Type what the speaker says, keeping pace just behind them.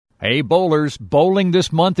Hey bowlers, Bowling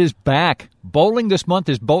This Month is back. Bowling This Month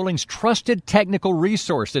is bowling's trusted technical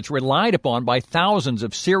resource that's relied upon by thousands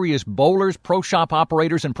of serious bowlers, pro shop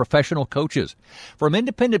operators, and professional coaches. From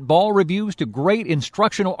independent ball reviews to great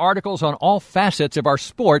instructional articles on all facets of our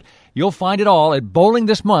sport, you'll find it all at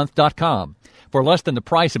bowlingthismonth.com. For less than the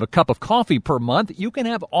price of a cup of coffee per month, you can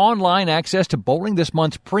have online access to Bowling This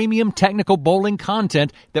Month's premium technical bowling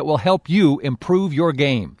content that will help you improve your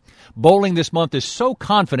game. Bowling This Month is so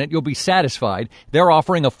confident you'll be satisfied, they're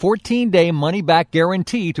offering a 14-day money-back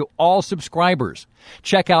guarantee to all subscribers.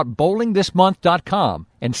 Check out bowlingthismonth.com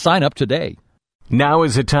and sign up today. Now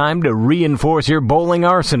is the time to reinforce your bowling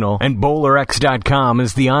arsenal, and BowlerX.com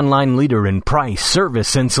is the online leader in price,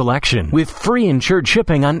 service, and selection, with free insured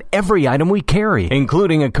shipping on every item we carry,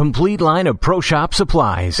 including a complete line of pro shop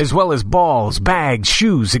supplies, as well as balls, bags,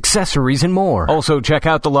 shoes, accessories, and more. Also, check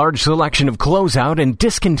out the large selection of closeout and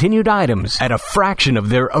discontinued items at a fraction of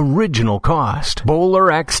their original cost.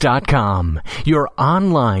 BowlerX.com, your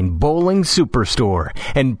online bowling superstore,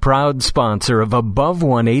 and proud sponsor of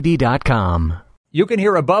Above180.com. You can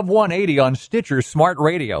hear Above 180 on Stitcher Smart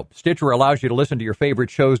Radio. Stitcher allows you to listen to your favorite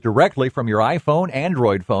shows directly from your iPhone,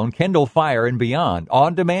 Android phone, Kindle Fire, and beyond,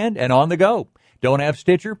 on demand and on the go. Don't have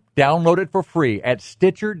Stitcher? Download it for free at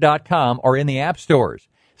Stitcher.com or in the app stores.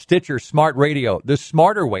 Stitcher Smart Radio, the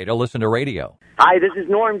smarter way to listen to radio. Hi, this is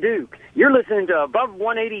Norm Duke. You're listening to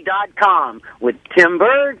Above180.com with Tim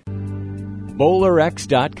Berg.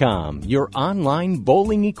 BowlerX.com, your online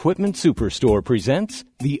bowling equipment superstore, presents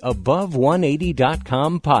the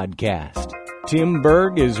Above180.com podcast. Tim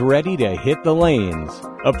Berg is ready to hit the lanes,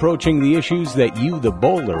 approaching the issues that you, the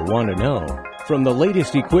bowler, want to know. From the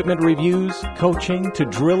latest equipment reviews, coaching, to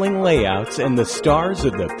drilling layouts, and the stars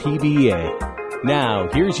of the PBA. Now,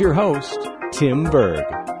 here's your host, Tim Berg.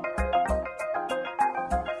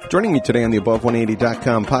 Joining me today on the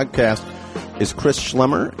Above180.com podcast is Chris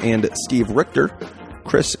Schlemer and Steve Richter.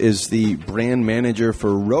 Chris is the brand manager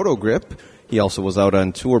for Roto Grip. He also was out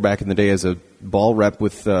on tour back in the day as a ball rep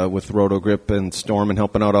with Roto Grip and Storm and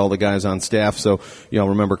helping out all the guys on staff. So you'll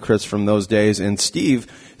remember Chris from those days. And Steve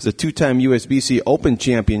is a two-time USBC Open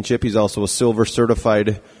Championship. He's also a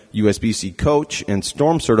Silver-Certified USBC Coach and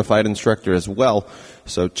Storm-Certified instructor as well.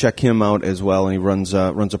 So check him out as well. And he runs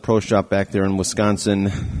a pro shop back there in Wisconsin.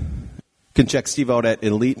 You can check Steve out at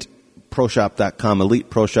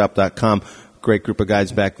eliteproshop.com. Great group of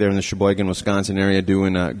guys back there in the Sheboygan, Wisconsin area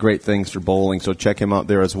doing great things for bowling, so check him out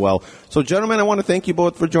there as well. So, gentlemen, I want to thank you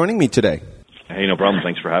both for joining me today. Hey, no problem.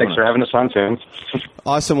 Thanks for having us. Thanks for having us on, Tim.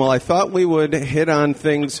 Awesome. Well, I thought we would hit on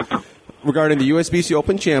things regarding the USBC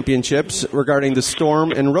Open Championships, regarding the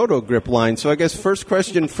Storm and Roto Grip line. So I guess first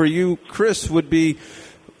question for you, Chris, would be,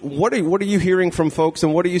 what are you hearing from folks,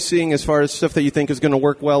 and what are you seeing as far as stuff that you think is going to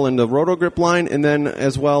work well in the Roto Grip line and then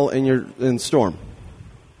as well in Storm?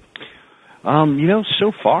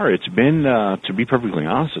 So far it's been, to be perfectly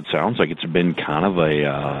honest, it sounds like it's been kind of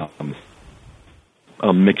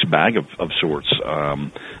a mixed bag of sorts.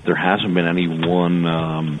 There hasn't been any one,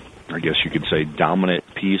 I guess you could say, dominant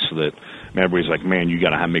piece that everybody's like, man, you got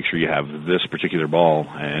to make sure you have this particular ball,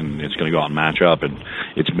 and it's going to go out and match up. And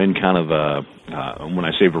it's been kind of when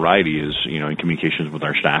I say variety is, in communications with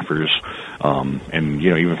our staffers, and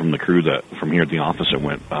even from the crew from here at the office that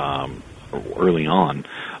went early on.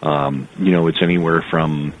 It's anywhere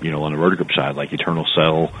from, on the Roto Grip side, like Eternal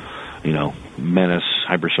Cell, Menace,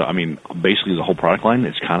 Hypercell. I mean, basically the whole product line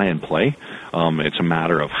is kind of in play. It's a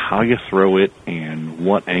matter of how you throw it and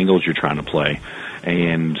what angles you're trying to play.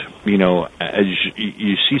 And, as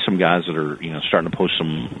you see some guys that are, starting to post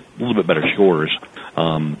some a little bit better scores,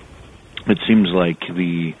 it seems like if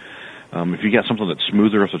you got something that's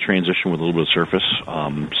smoother off the transition with a little bit of surface,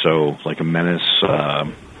 so like a Menace,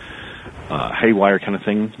 haywire kind of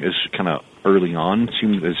thing is kind of early on.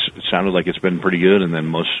 It sounded like it's been pretty good, and then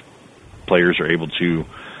most players are able to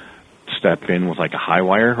step in with like a high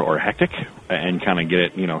wire or a hectic and kind of get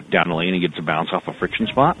it, down the lane and get it to bounce off a friction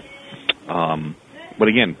spot. But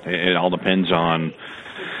again, it all depends on,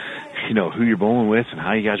 who you're bowling with and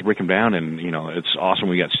how you guys break them down. And, it's awesome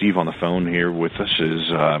we got Steve on the phone here with us he's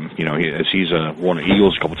won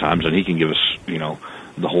Eagles a couple times, and he can give us,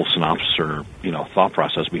 the whole synopsis or, thought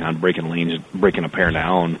process behind breaking lanes, breaking a pair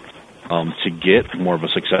down, to get more of a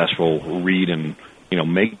successful read and,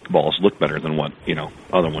 make balls look better than what,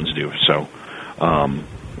 other ones do. So, and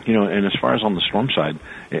as far as on the Storm side,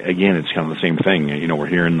 again, it's kind of the same thing. We're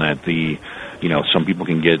hearing that some people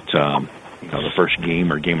can get, the first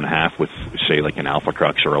game or game and a half with, say, like an Alpha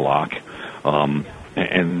Crux or a lock,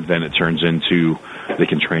 and then it turns into, they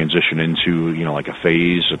can transition into, like a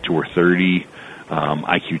phase, a Tour 30,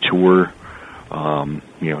 IQ Tour,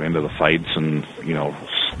 into the fights and,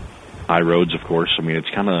 high roads, of course. I mean,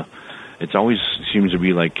 it's always seems to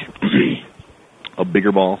be like a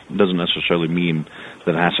bigger ball doesn't necessarily mean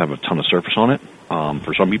that it has to have a ton of surface on it.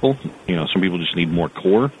 For some people, some people just need more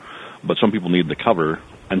core, but some people need the cover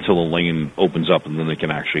until the lane opens up, and then they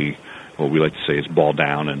can actually, what we like to say is ball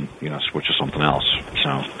down and, switch to something else.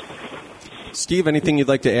 So, Steve, anything you'd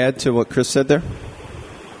like to add to what Chris said there?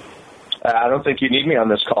 I don't think you need me on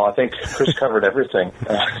this call. I think Chris covered everything.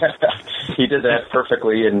 He did that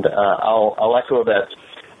perfectly, and I'll echo that.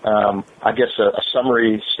 I guess a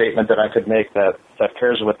summary statement that I could make that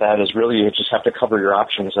pairs with that is really you just have to cover your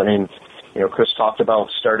options. I mean, Chris talked about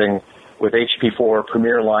starting with HP4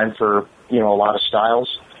 Premier line for, a lot of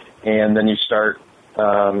styles, and then you start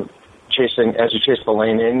as you chase the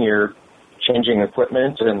lane in, you're changing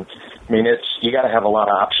equipment, and I mean, you got to have a lot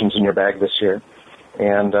of options in your bag this year.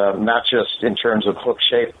 And not just in terms of hook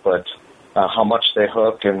shape, but how much they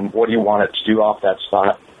hook and what do you want it to do off that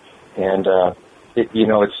spot. And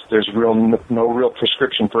there's no real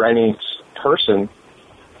prescription for any person.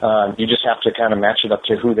 You just have to kind of match it up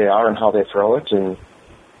to who they are and how they throw it. And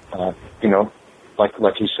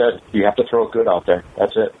like he said, you have to throw it good out there.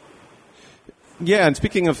 That's it. Yeah, and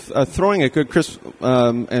speaking of throwing it good, Chris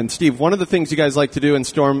and Steve, one of the things you guys like to do at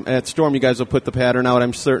Storm, you guys will put the pattern out,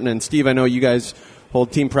 I'm certain. And Steve, I know you guys hold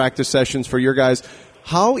team practice sessions for your guys.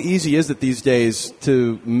 How easy is it these days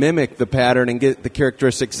to mimic the pattern and get the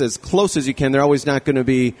characteristics as close as you can? They're always not going to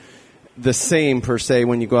be the same, per se,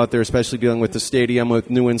 when you go out there, especially dealing with the stadium, with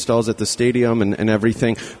new installs at the stadium and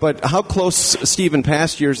everything. But how close, Steve, in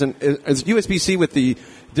past years, and is USBC with the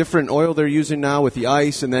different oil they're using now with the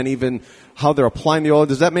ice and then even how they're applying the oil,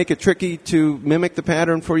 does that make it tricky to mimic the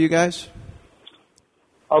pattern for you guys?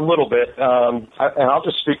 A little bit. And I'll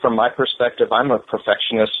just speak from my perspective. I'm a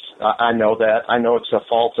perfectionist. I know that. I know it's a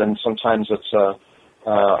fault, and sometimes it's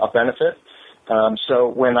a benefit. So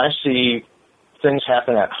when I see things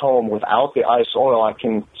happen at home without the ice oil, I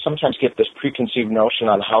can sometimes get this preconceived notion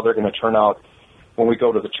on how they're going to turn out when we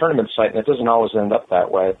go to the tournament site, and it doesn't always end up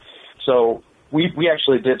that way. So we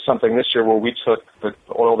actually did something this year where we took the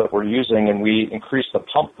oil that we're using and we increased the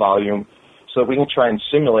pump volume so we can try and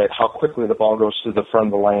simulate how quickly the ball goes through the front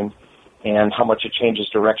of the lane and how much it changes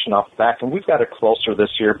direction off the back. And we've got it closer this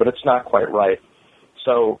year, but it's not quite right.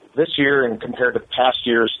 So this year, and compared to past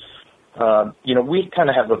years, we kind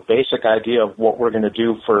of have a basic idea of what we're going to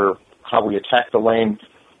do for how we attack the lane,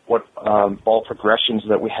 what ball progressions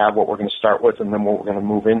that we have, what we're going to start with, and then what we're going to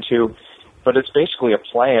move into. But it's basically a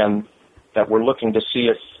plan that we're looking to see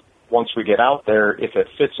if, once we get out there, if it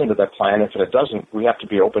fits into that plan. If it doesn't, we have to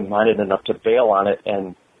be open-minded enough to bail on it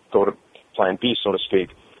and go to plan B, so to speak.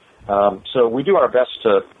 So we do our best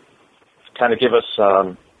to kind of give us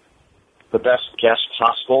the best guess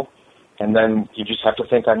possible, and then you just have to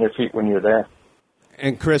think on your feet when you're there.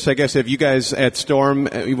 And Chris, I guess if you guys at Storm,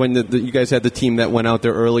 when you guys had the team that went out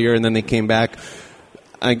there earlier and then they came back,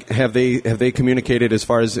 have they communicated as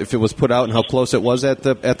far as if it was put out and how close it was at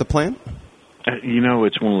the plan?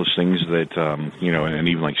 It's one of those things that, and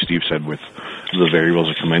even like Steve said, with the variables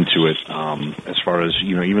that come into it, as far as,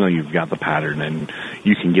 even though you've got the pattern and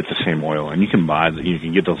you can get the same oil and you can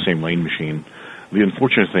get the same lane machine, the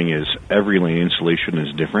unfortunate thing is every lane installation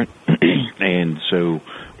is different. And so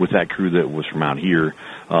with that crew that was from out here,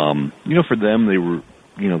 for them,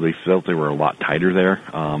 they felt they were a lot tighter there.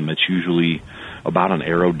 It's usually about an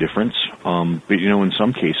arrow difference. But, in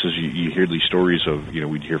some cases, you hear these stories of,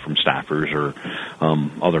 we'd hear from staffers or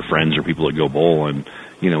other friends or people that go bowl, and,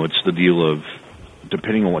 it's the deal of,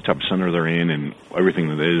 depending on what type of center they're in and everything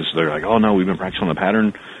that is, they're like, oh, no, we've been practicing on the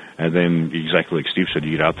pattern. And then, exactly like Steve said,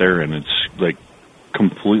 you get out there, and it's, like,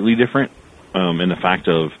 completely different in the fact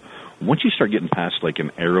of, once you start getting past, like,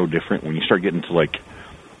 an arrow different, when you start getting to, like,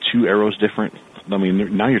 2 arrows different, I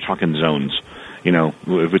mean, now you're talking zones.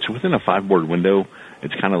 If it's within a 5-board window,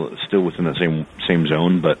 it's kind of still within the same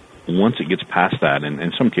zone. But once it gets past that, and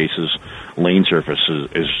in some cases, lane surface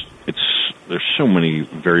there's so many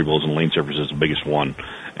variables, and lane surface is the biggest one,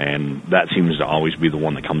 and that seems to always be the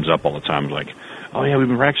one that comes up all the time. Like, oh yeah, we've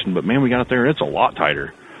been practicing, but man, we got it there, it's a lot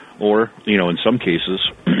tighter. Or in some cases,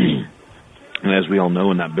 and as we all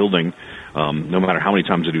know in that building, no matter how many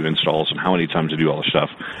times they do installs and how many times they do all the stuff,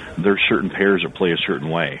 there's certain pairs that play a certain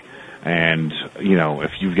way. And,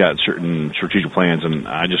 if you've got certain strategic plans, and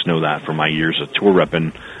I just know that from my years of tour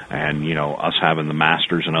repping and, us having the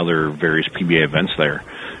Masters and other various PBA events there,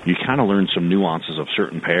 you kind of learn some nuances of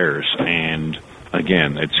certain pairs. And,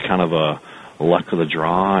 again, it's kind of a luck of the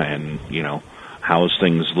draw and, how's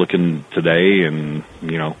things looking today. And,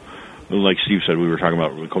 like Steve said, we were talking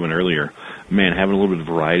about coming earlier, man, having a little bit of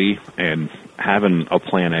variety and having a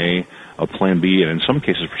plan A, a plan B, and in some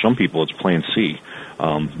cases for some people it's plan C,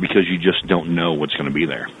 because you just don't know what's going to be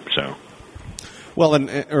there. So. Well,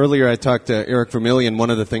 and earlier I talked to Eric Vermillion. One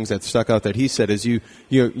of the things that stuck out that he said is you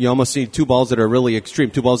almost see two balls that are really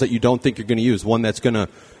extreme, two balls that you don't think you're going to use. One that's going to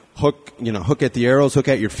hook at the arrows, hook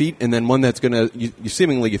at your feet, and then one that's going to you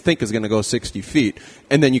think is going to go 60 feet.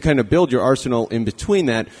 And then you kind of build your arsenal in between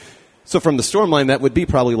that. So from the storm line, that would be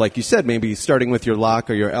probably, like you said, maybe starting with your lock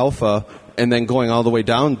or your alpha and then going all the way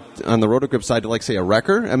down on the Roto Grip side to, like, say, a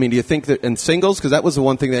wrecker. I mean, do you think that in singles, because that was the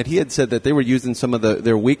one thing that he had said that they were using some of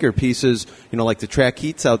their weaker pieces, like the track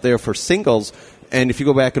heats out there for singles. And if you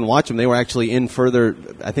go back and watch them, they were actually in further,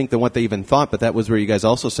 I think, than what they even thought. But that was where you guys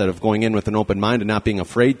also said of going in with an open mind and not being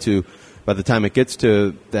afraid to, by the time it gets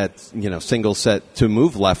to that, single set, to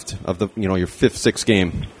move left of the, your 5th, 6th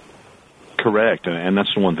game. Correct, and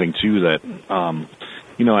that's the one thing too that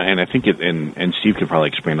and I think and Steve could probably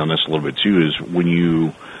expand on this a little bit too, is when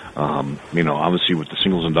you obviously with the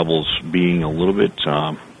singles and doubles being a little bit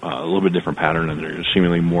different pattern, and there's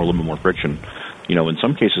seemingly a little bit more friction. In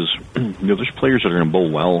some cases, there's players that are going to bowl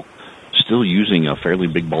well, still using a fairly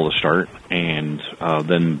big ball to start, and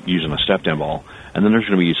then using a step down ball, and then there's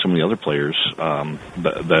going to be some of the other players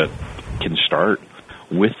that can start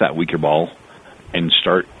with that weaker ball and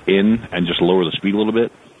start in and just lower the speed a little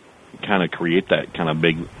bit, kind of create that kind of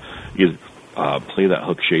big, play that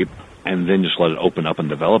hook shape, and then just let it open up and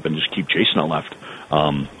develop and just keep chasing it left.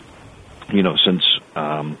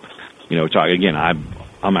 Again,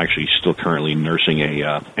 I'm actually still currently nursing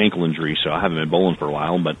a ankle injury, so I haven't been bowling for a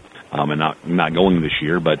while, but and not going this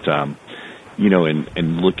year. But and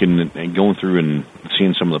looking and going through and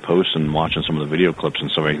seeing some of the posts and watching some of the video clips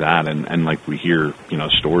and stuff like that, and like we hear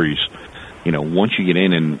stories. Once you get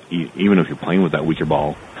in, and even if you're playing with that weaker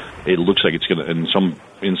ball, it looks like it's going to, in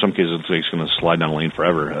some cases, it's going to slide down the lane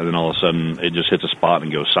forever. And then all of a sudden, it just hits a spot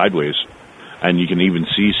and goes sideways. And you can even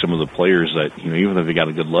see some of the players that, even if they got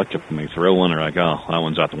a good look, if they throw one, they're like, oh, that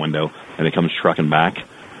one's out the window. And it comes trucking back.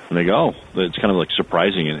 And they go, oh, it's kind of like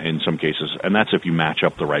surprising in some cases. And that's if you match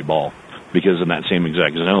up the right ball. Because in that same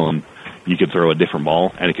exact zone, you could throw a different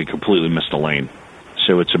ball, and it could completely miss the lane.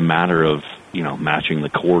 So it's a matter of, matching the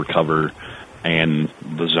core cover and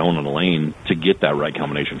the zone of the lane to get that right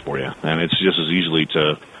combination for you. And it's just as easily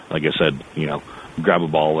to, like I said, grab a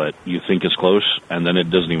ball that you think is close, and then it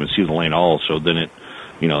doesn't even see the lane at all. So then it,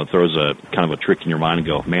 it throws a kind of a trick in your mind and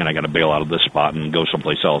go, man, I got to bail out of this spot and go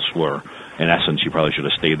someplace else, where in essence you probably should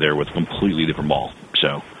have stayed there with a completely different ball.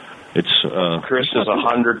 So it's Chris is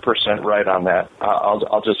 100% right on that.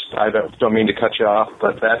 I don't mean to cut you off,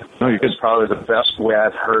 but that is probably the best way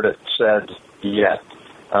I've heard it said yet.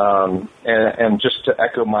 And just to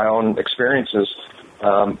echo my own experiences,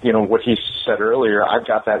 what he said earlier, I've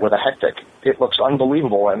got that with a hectic. It looks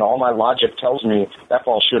unbelievable, and all my logic tells me that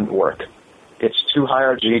ball shouldn't work. It's too high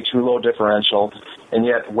RG, too low differential, and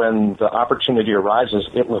yet when the opportunity arises,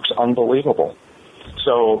 it looks unbelievable.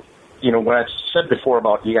 So, when I said before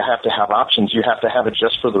about you have to have options, you have to have it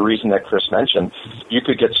just for the reason that Chris mentioned. You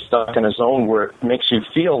could get stuck in a zone where it makes you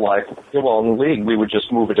feel like, well, in the league, we would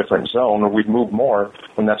just move a different zone, or we'd move more,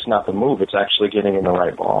 when that's not the move. It's actually getting in the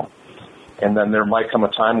right ball. And then there might come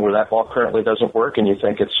a time where that ball currently doesn't work, and you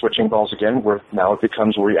think it's switching balls again, where now it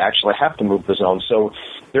becomes where you actually have to move the zone. So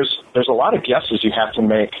there's a lot of guesses you have to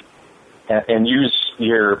make and use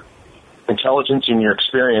your intelligence and your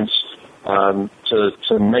experience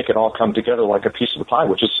to make it all come together like a piece of the pie,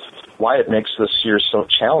 which is why it makes this year so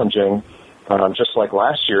challenging, just like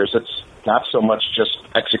last year's. It's not so much just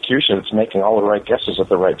execution, it's making all the right guesses at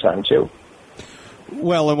the right time, too.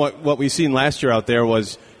 Well, and what we've seen last year out there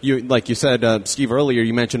was, like you said, Steve, earlier,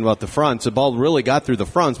 you mentioned about the fronts. The ball really got through the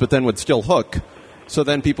fronts, but then would still hook. So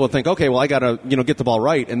then people would think, okay, well, I got to get the ball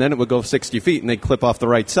right, and then it would go 60 feet, and they'd clip off the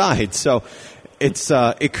right side. So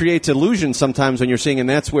it creates illusion sometimes when you're seeing, and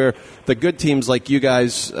that's where the good teams like you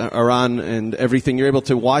guys are on and everything, you're able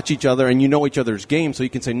to watch each other and you know each other's game, so you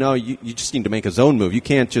can say, no, you just need to make a zone move. You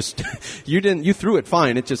can't just you threw it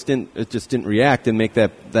fine, it just didn't react and make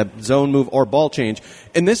that zone move or ball change.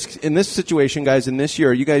 In this situation, guys, in this year,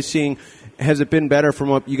 are you guys seeing, has it been better from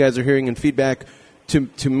what you guys are hearing in feedback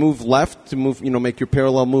to move left, to move, make your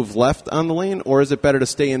parallel move left on the lane, or is it better to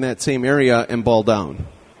stay in that same area and ball down?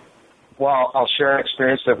 Well, I'll share an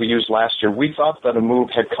experience that we used last year. We thought that a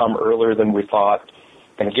move had come earlier than we thought.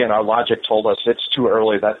 And again, our logic told us it's too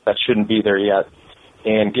early, that shouldn't be there yet.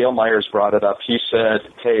 And Gail Myers brought it up. He said,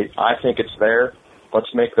 hey, I think it's there.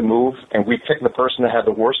 Let's make the move. And we picked the person that had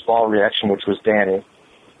the worst ball reaction, which was Danny.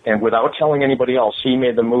 And without telling anybody else, he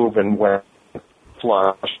made the move and went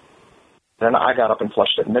flush. Then I got up and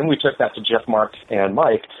flushed it. And then we took that to Jeff, Mark, and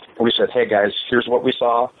Mike, and we said, hey, guys, here's what we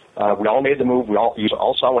saw. We all made the move. You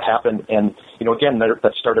all saw what happened. And, again,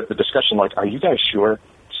 that started the discussion, like, are you guys sure?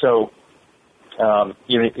 So,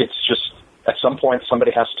 it's just at some point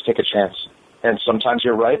somebody has to take a chance. And sometimes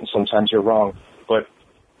you're right and sometimes you're wrong. But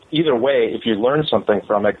either way, if you learn something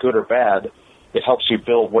from it, good or bad, it helps you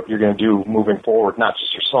build what you're going to do moving forward, not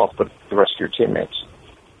just yourself, but the rest of your teammates.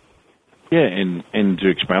 Yeah, and to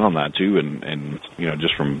expand on that too, and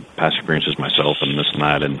just from past experiences myself and this and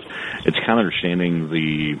that, and it's kind of understanding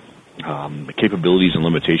the capabilities and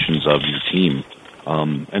limitations of your team,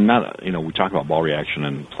 and not we talk about ball reaction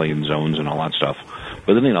and playing zones and all that stuff,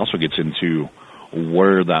 but then it also gets into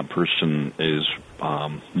where that person is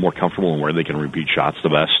more comfortable and where they can repeat shots the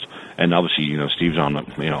best. And obviously, Steve's on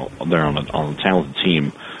they're on a talented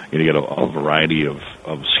team. You get a variety of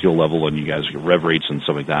skill level, and you guys get rev rates and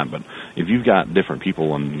stuff like that. But if you've got different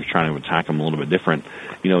people and you're trying to attack them a little bit different,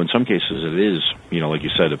 in some cases it is, like you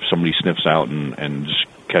said, if somebody sniffs out and just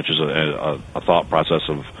catches a thought process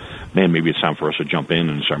of, man, maybe it's time for us to jump in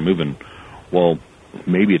and start moving. Well,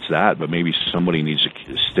 maybe it's that, but maybe somebody needs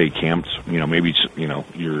to stay camped. Maybe it's,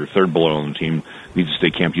 your third bowler on the team needs to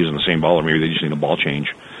stay camped using the same ball, or maybe they just need a ball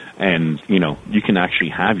change. And, you can actually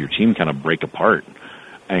have your team kind of break apart.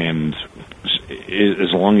 And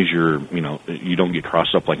as long as you don't get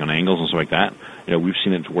crossed up like on angles and stuff like that, we've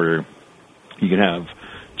seen it to where you can have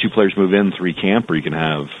two players move in, three camp, or you can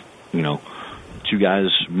have, two guys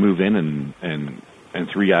move in and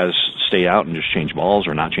three guys stay out and just change balls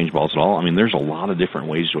or not change balls at all. I mean, there's a lot of different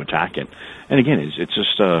ways to attack it. And again, it's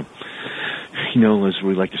just, as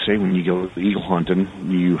we like to say, when you go eagle hunting,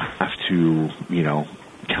 you have to,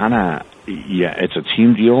 it's a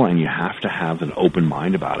team deal, and you have to have an open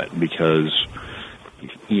mind about it, because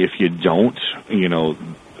if you don't,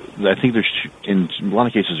 I think in a lot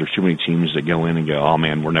of cases, there's too many teams that go in and go, oh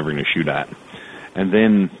man, we're never going to shoot at. And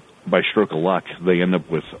then by stroke of luck, they end up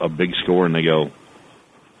with a big score and they go,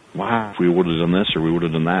 wow, if we would have done this or we would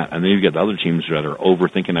have done that. And then you get the other teams that are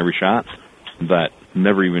overthinking every shot that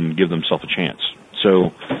never even give themselves a chance.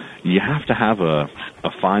 So you have to have a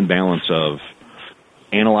fine balance of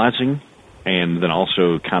analyzing and then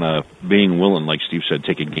also kind of being willing, like Steve said,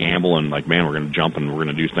 take a gamble and like, man, we're going to jump and we're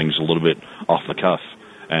going to do things a little bit off the cuff.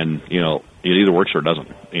 And, it either works or it doesn't,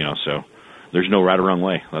 so there's no right or wrong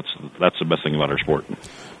way. That's the best thing about our sport.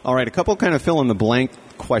 All right, a couple kind of fill-in-the-blank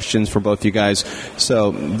questions for both you guys.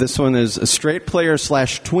 So this one is, a straight player /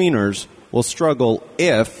 tweeners will struggle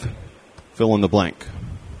if fill-in-the-blank.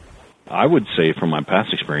 I would say from my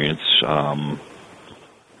past experience,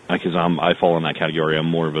 because I fall in that category, I'm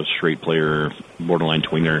more of a straight player, borderline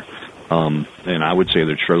tweener, and I would say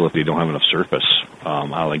they'd struggle if they don't have enough surface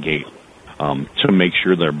out of the gate to make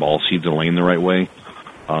sure their ball seeds the lane the right way.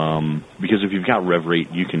 Because if you've got rev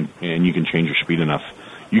rate, you can change your speed enough,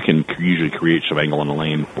 you can usually create some angle on the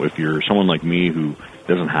lane. If you're someone like me who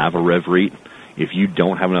doesn't have a rev rate, if you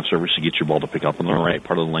don't have enough surface to get your ball to pick up on the right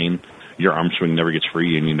part of the lane, your arm swing never gets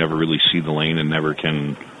free and you never really see the lane and never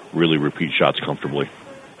can really repeat shots comfortably.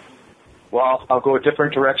 Well, I'll go a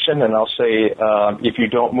different direction, and I'll say if you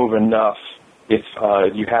don't move enough, if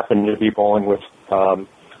you happen to be bowling with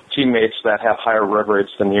teammates that have higher rev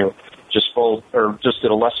rates than you, just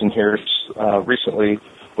did a lesson here recently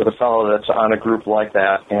with a fellow that's on a group like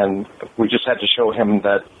that, and we just had to show him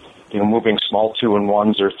that moving small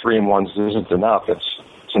 2-in-1s or 3-in-1s isn't enough. It's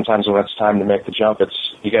sometimes when it's time to make the jump,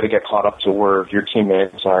 you got to get caught up to where your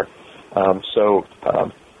teammates are.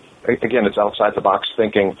 Again, it's outside the box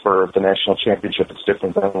thinking for the national championship. It's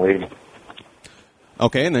different than the league.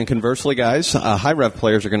 Okay, and then conversely, guys, high rev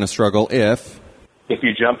players are going to struggle if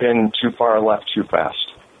you jump in too far left too fast.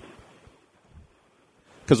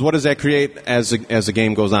 Because what does that create as the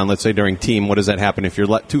game goes on? Let's say during team, what does that happen if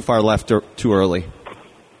you're too far left or too early?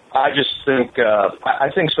 I just think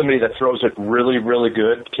I think somebody that throws it really, really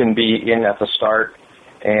good can be in at the start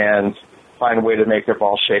and find a way to make their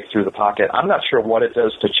ball shake through the pocket. I'm not sure what it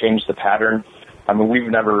does to change the pattern. I mean, we've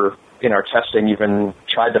never, in our testing, even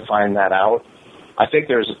tried to find that out. I think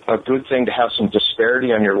there's a good thing to have some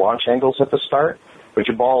disparity on your launch angles at the start, but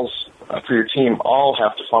your balls for your team all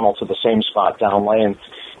have to funnel to the same spot down lane.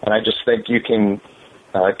 And I just think you can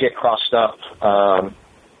get crossed up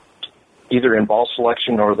either in ball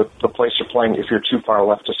selection or the place you're playing if you're too far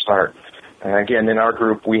left to start. And again, in our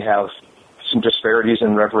group, we have some disparities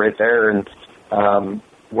in rev rate there, and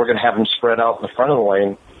we're going to have them spread out in the front of the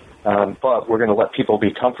lane, but we're going to let people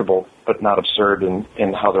be comfortable but not absurd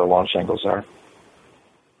in how their launch angles are.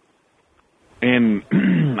 And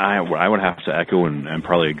I would have to echo and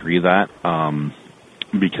probably agree that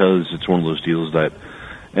because it's one of those deals that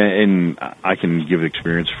And I can give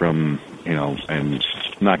experience from, and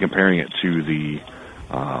not comparing it to the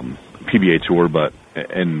PBA Tour, but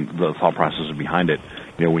and the thought process behind it.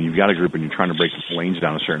 When you've got a group and you're trying to break lanes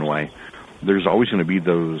down a certain way, there's always going to be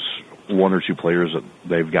those one or two players that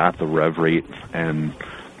they've got the rev rate and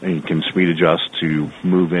can speed adjust to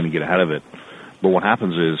move in and get ahead of it. But what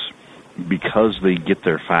happens is, because they get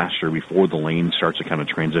there faster before the lane starts to kind of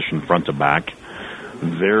transition front to back,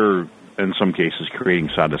 they're, in some cases, creating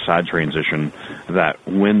side-to-side transition that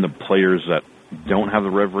when the players that don't have the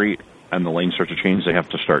rev rate and the lane starts to change, they have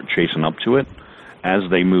to start chasing up to it. As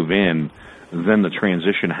they move in, then the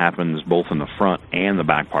transition happens both in the front and the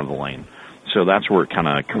back part of the lane. So that's where it kind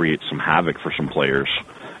of creates some havoc for some players,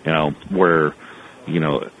 where,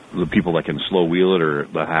 the people that can slow wheel it or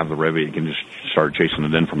that have the rev rate can just start chasing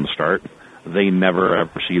it in from the start. They never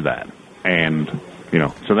ever see that. And,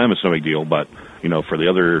 to them it's no big deal, but, for the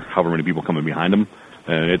other however many people coming behind them,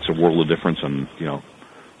 it's a world of difference. And,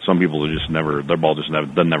 some people are just never, their ball just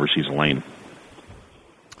never sees a lane.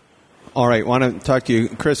 All right, want to talk to you.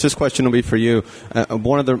 Chris, this question will be for you.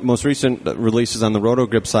 One of the most recent releases on the Roto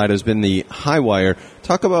Grip side has been the high wire.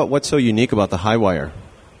 Talk about what's so unique about the high wire.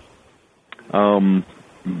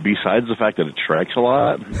 Besides the fact that it tracks a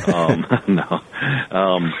lot, no.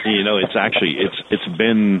 It's actually, it's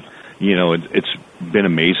been, it's been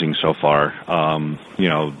amazing so far.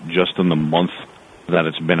 Just in the month that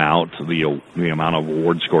it's been out, the amount of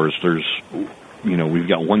award scores, there's, we've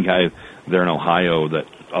got one guy there in Ohio that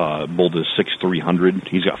bowled his 6-300.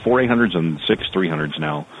 He's got 4 800s and 6 300s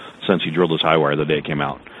now since he drilled his high wire the day it came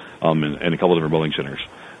out, in a couple of different bowling centers.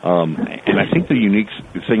 And I think the unique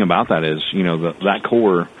thing about that is, that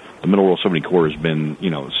core, the Middle Roll 70 core has been,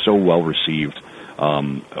 so well received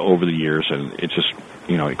over the years, and it's just,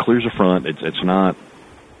 it clears the front. It's not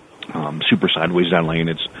super sideways down lane.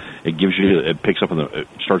 It gives you, it picks up and it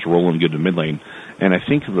starts rolling good to mid lane. And I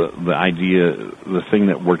think the idea, the thing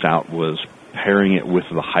that worked out was pairing it with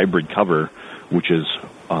the hybrid cover, which is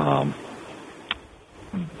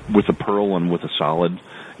with the pearl and with a solid.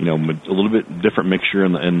 A little bit different mixture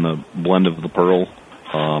in the blend of the pearl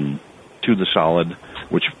to the solid,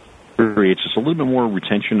 which creates just a little bit more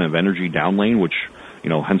retention of energy down lane, which,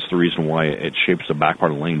 hence the reason why it shapes the back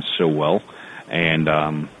part of the lane so well. And,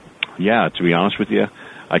 to be honest with you,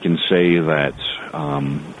 I can say that,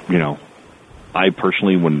 I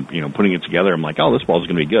personally, when, putting it together, I'm like, oh, this ball is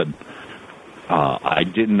going to be good. I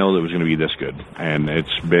didn't know that it was going to be this good. And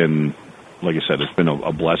it's been, like I said, it's been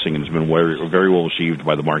a blessing, and it's been very, very well received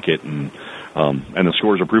by the market, and the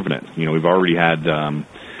scores are proving it. We've already had,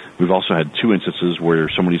 we've also had 2 instances where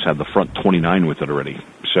somebody's had the front 29 with it already.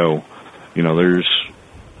 So,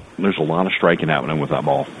 there's a lot of striking happening with that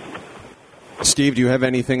ball. Steve, do you have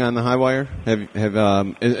anything on the high wire?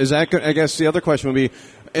 Is that good? I guess the other question would be,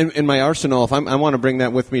 in my arsenal, if I want to bring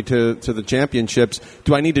that with me to the championships,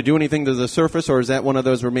 do I need to do anything to the surface, or is that one of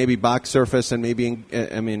those where maybe box surface and maybe,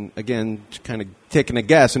 again, kind of taking a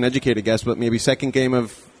guess, an educated guess, but maybe second game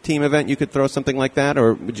of team event you could throw something like that,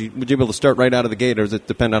 or would you be able to start right out of the gate, or does it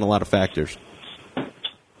depend on a lot of factors?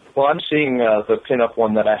 Well, I'm seeing the pinup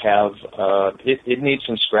one that I have. It needs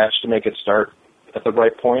some scratch to make it start at the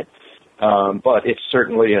right point, but it's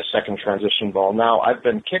certainly a second transition ball. Now, I've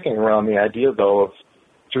been kicking around the idea, though, of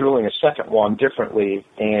drilling a second one differently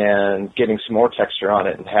and getting some more texture on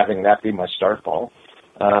it and having that be my start ball.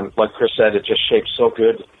 Like Chris said, it just shapes so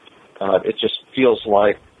good. It just feels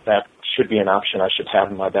like that should be an option I should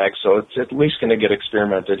have in my bag. So it's at least going to get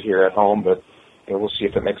experimented here at home, but we'll see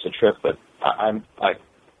if it makes a trip. But I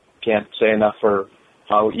can't say enough for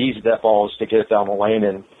how easy that ball is to get it down the lane,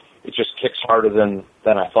 and it just kicks harder than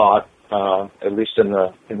I thought, at least in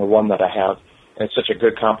the one that I have. And it's such a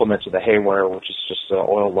good complement to the haywire, which is just an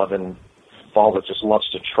oil-loving ball that just loves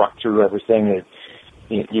to truck through everything.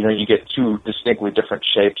 You get 2 distinctly different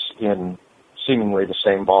shapes in seemingly the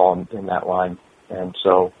same ball in that line. And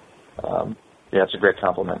so, it's a great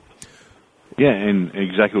complement. Yeah, and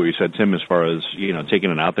exactly what you said, Tim, as far as, taking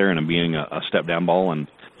it out there and it being a step-down ball. And,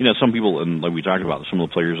 some people, and like we talked about, some of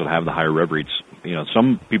the players that have the higher rev rates,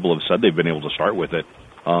 some people have said they've been able to start with it.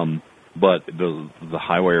 But the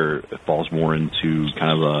high wire falls more into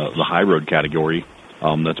kind of the high road category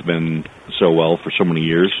that's been so well for so many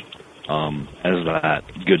years as that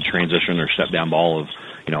good transition or step down ball of,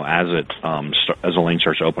 as the lane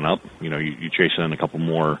starts to open up, you chase in a couple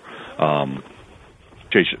more,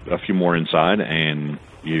 chase a few more inside, and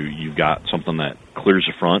you've got something that clears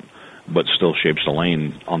the front but still shapes the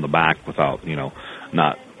lane on the back without,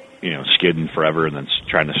 not, skidding forever and then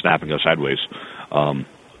trying to snap and go sideways.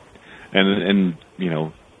 And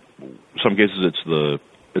some cases it's the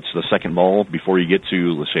it's the second ball before you get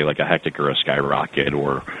to, let's say, like a Hectic or a Skyrocket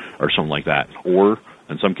or something like that. Or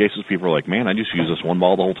in some cases, people are like, man, I just use this one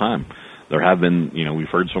ball the whole time. There have been, we've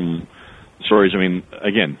heard some stories. I mean,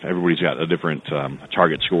 again, everybody's got a different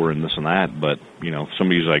target score and this and that, but,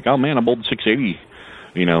 somebody's like, oh, man, I bowled 680,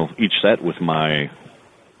 each set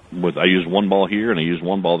I used one ball here and I used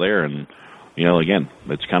one ball there, and, again,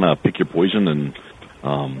 it's kind of pick your poison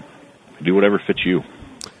and do whatever fits you.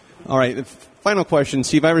 All right, final question.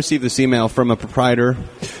 Steve, I received this email from a proprietor,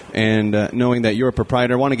 and knowing that you're a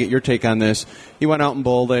proprietor, I want to get your take on this. He went out and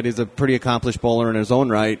bowled it. He's a pretty accomplished bowler in his own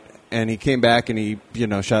right, and he came back and he,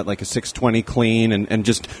 shot like a 620 clean and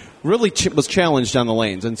just really was challenged on the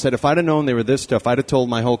lanes and said, if I'd have known they were this tough, I'd have told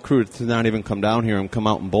my whole crew to not even come down here and come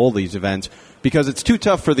out and bowl these events, because it's too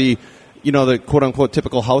tough for the, the quote-unquote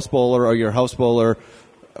typical house bowler or your house bowler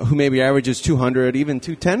who maybe averages 200, even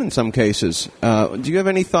 210 in some cases. Do you have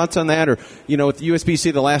any thoughts on that? Or, with the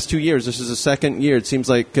USBC the last 2 years, this is the second year, it seems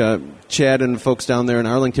like Chad and folks down there in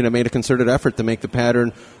Arlington have made a concerted effort to make the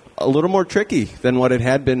pattern a little more tricky than what it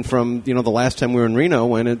had been from, the last time we were in Reno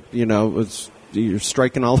when it, was you're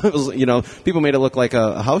striking all those, people made it look like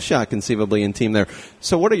a house shot conceivably in team there.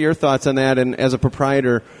 So what are your thoughts on that? And as a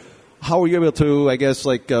proprietor, how are you able to, I guess,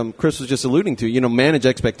 like Chris was just alluding to, manage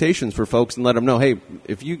expectations for folks and let them know, hey,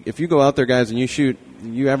 if you go out there, guys, and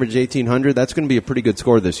you average 1,800, that's going to be a pretty good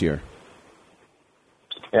score this year.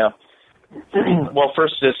 Yeah. Well,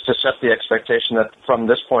 first is to set the expectation that from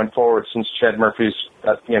this point forward, since Chad Murphy's,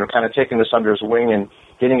 kind of taking this under his wing and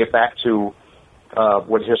getting it back to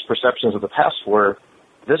what his perceptions of the past were,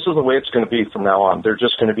 this is the way it's going to be from now on. They're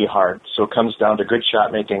just going to be hard. So it comes down to good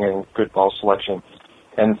shot making and good ball selection.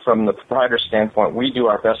 And from the proprietor standpoint, we do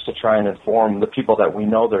our best to try and inform the people that we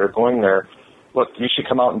know that are going there, look, you should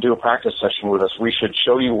come out and do a practice session with us. We should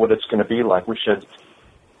show you what it's going to be like. We should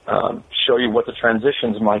show you what the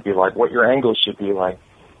transitions might be like, what your angles should be like,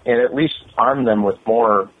 and at least arm them with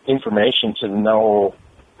more information to know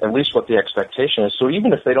at least what the expectation is. So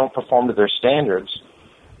even if they don't perform to their standards,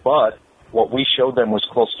 but what we showed them was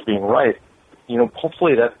close to being right,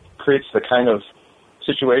 hopefully that creates the kind of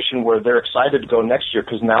situation where they're excited to go next year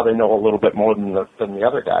because now they know a little bit more than the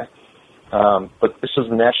other guy. But this is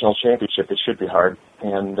the national championship. It should be hard.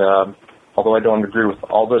 And although I don't agree with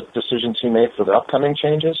all the decisions he made for the upcoming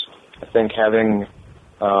changes, I think having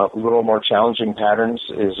a little more challenging patterns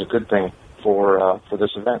is a good thing for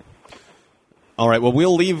this event. All right, well,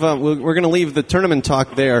 we'll leave. We're going to leave the tournament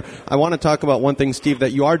talk there. I want to talk about one thing, Steve,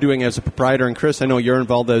 that you are doing as a proprietor, and Chris, I know you're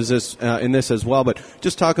involved in this as well. But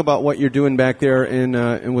just talk about what you're doing back there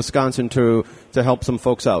in Wisconsin to help some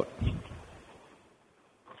folks out.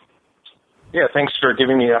 Yeah, thanks for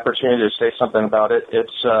giving me the opportunity to say something about it.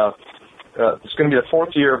 It's going to be the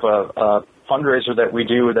fourth year of a fundraiser that we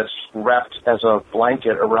do that's wrapped as a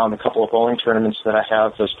blanket around a couple of bowling tournaments that I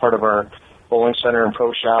have as part of our bowling center and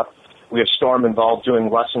pro shop. We have Storm involved doing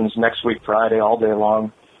lessons next week, Friday, all day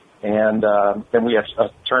long. And then we have a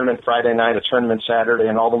tournament Friday night, a tournament Saturday,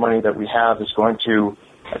 and all the money that we have is going to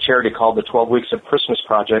a charity called the 12 Weeks of Christmas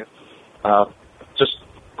Project. Just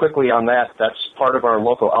quickly on that, that's part of our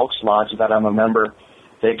local Elks Lodge that I'm a member.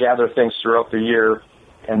 They gather things throughout the year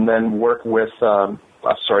and then work with,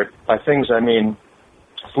 by things I mean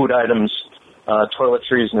food items,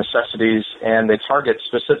 toiletries, necessities, and they target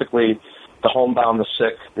specifically the homebound, the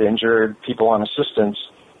sick, the injured, people on assistance.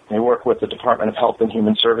 They work with the Department of Health and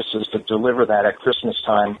Human Services to deliver that at Christmas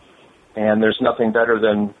time. And there's nothing better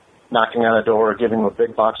than knocking on a door, giving them a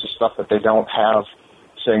big box of stuff that they don't have,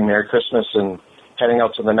 saying Merry Christmas, and heading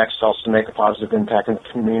out to the next house to make a positive impact in the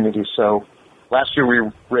community. So last year we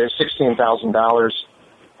raised $16,000.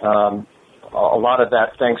 A lot of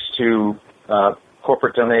that thanks to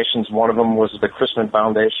corporate donations. One of them was the Christmas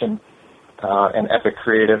Foundation and Epic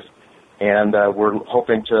Creative. And we're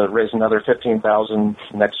hoping to raise another $15,000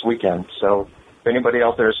 next weekend. So if anybody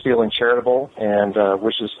out there is feeling charitable and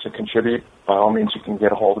wishes to contribute, by all means, you can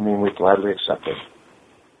get a hold of me, and we gladly accept it.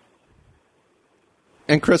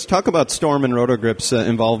 And Chris, talk about Storm and Roto Grip's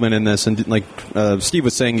involvement in this. And like Steve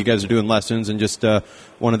was saying, you guys are doing lessons, and just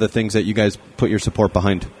one of the things that you guys put your support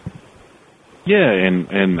behind. Yeah,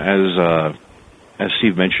 and as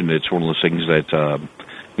Steve mentioned, it's one of those things that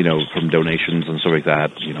from donations and stuff like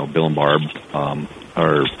that, Bill and Barb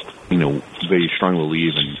are, very strongly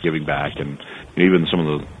believe in giving back, and even some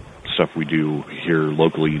of the stuff we do here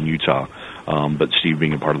locally in Utah. But Steve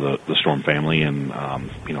being a part of the Storm family, and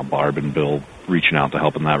Barb and Bill reaching out to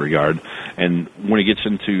help in that regard. And when it gets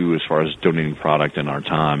into as far as donating product and our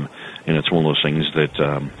time, and it's one of those things that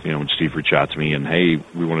when Steve reached out to me and, hey,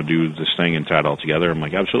 we want to do this thing and tie it all together, I'm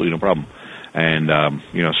like, absolutely, no problem. And,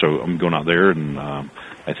 so I'm going out there, and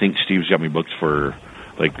I think Steve's got me booked for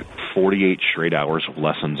like 48 straight hours of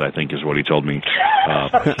lessons, I think is what he told me.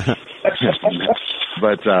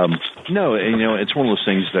 But, no, it's one of those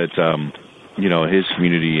things that, his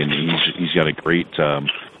community, and he's got a great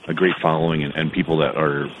following and people that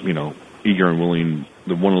are, eager and willing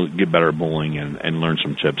to want to get better at bowling and learn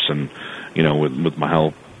some tips. And, with my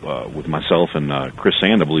help, with myself and Chris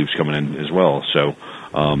Sand, I believe, is coming in as well. So,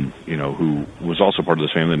 who was also part of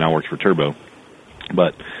this family that now works for Turbo.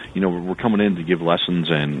 But, we're coming in to give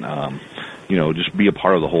lessons and, just be a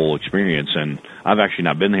part of the whole experience. And I've actually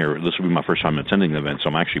not been here. This will be my first time attending the event, so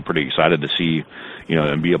I'm actually pretty excited to see,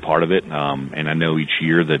 and be a part of it. And I know each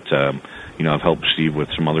year that, I've helped Steve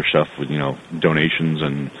with some other stuff with, donations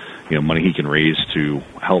and, money he can raise to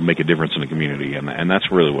help make a difference in the community. And that's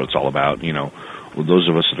really what it's all about, with those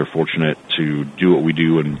of us that are fortunate to do what we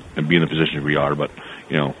do and be in the position we are, but,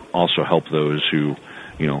 also help those who,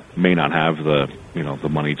 may not have the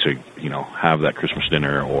money to, have that Christmas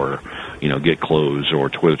dinner or, get clothes or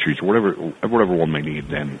toiletries or whatever one may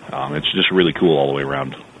need. And it's just really cool all the way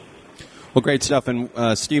around. Well, great stuff. And,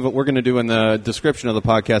 Steve, what we're going to do in the description of the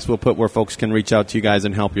podcast, we'll put where folks can reach out to you guys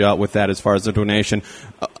and help you out with that as far as the donation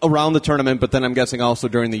around the tournament, but then I'm guessing also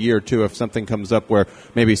during the year, too. If something comes up where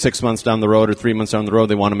maybe 6 months down the road or 3 months down the road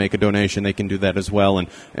they want to make a donation, they can do that as well, and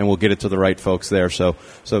we'll get it to the right folks there. So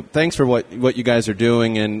thanks for what you guys are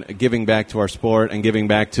doing and giving back to our sport and giving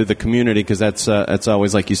back to the community, because that's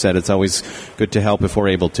always, like you said, it's always good to help if we're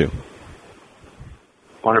able to.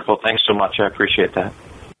 Wonderful. Thanks so much. I appreciate that.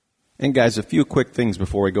 And, guys, a few quick things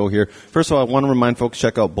before we go here. First of all, I want to remind folks,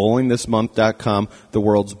 check out bowlingthismonth.com, the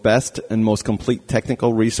world's best and most complete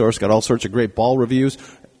technical resource. Got all sorts of great ball reviews.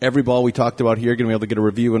 Every ball we talked about here, going to be able to get a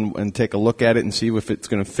review and take a look at it and see if it's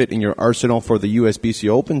going to fit in your arsenal for the USBC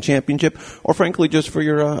Open Championship or, frankly, just for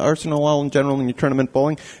your arsenal all in general in your tournament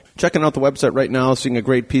bowling. Checking out the website right now, seeing a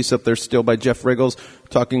great piece up there still by Jeff Riggles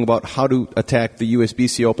talking about how to attack the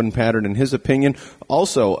USBC Open pattern in his opinion.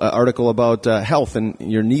 Also, an article about health and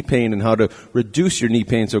your knee pain and how to reduce your knee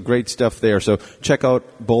pain. So great stuff there. So check out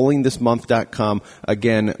bowlingthismonth.com.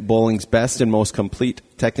 Again, bowling's best and most complete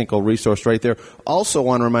technical resource right there. Also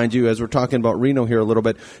want to remind you, as we're talking about Reno here a little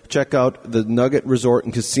bit, check out the Nugget Resort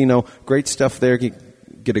and Casino. Great stuff there.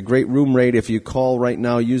 Get a great room rate if you call right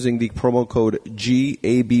now using the promo code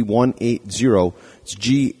GAB180. It's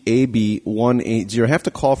GAB180. Have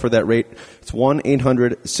to call for that rate. It's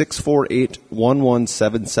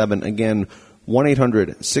 1-800-648-1177. Again,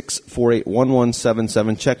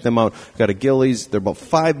 1-800-648-1177. Check them out. Got a Gillies. They're about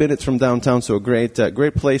 5 minutes from downtown, so a great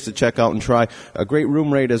place to check out and try. A great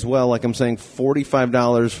room rate as well. Like I'm saying,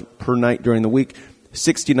 $45 per night during the week.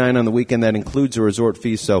 $69 on the weekend. That includes a resort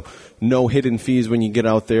fee, so no hidden fees when you get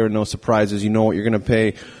out there, no surprises. You know what you're going to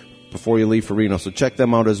pay before you leave for Reno. So check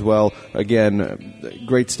them out as well. Again,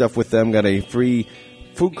 great stuff with them. Got a free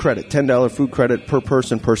food credit, $10 food credit per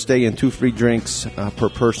person per stay, and 2 free drinks per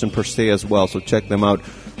person per stay as well. So check them out.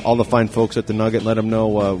 All the fine folks at the Nugget, let them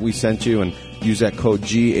know we sent you, and use that code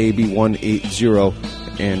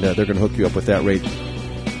GAB180, and they're going to hook you up with that rate.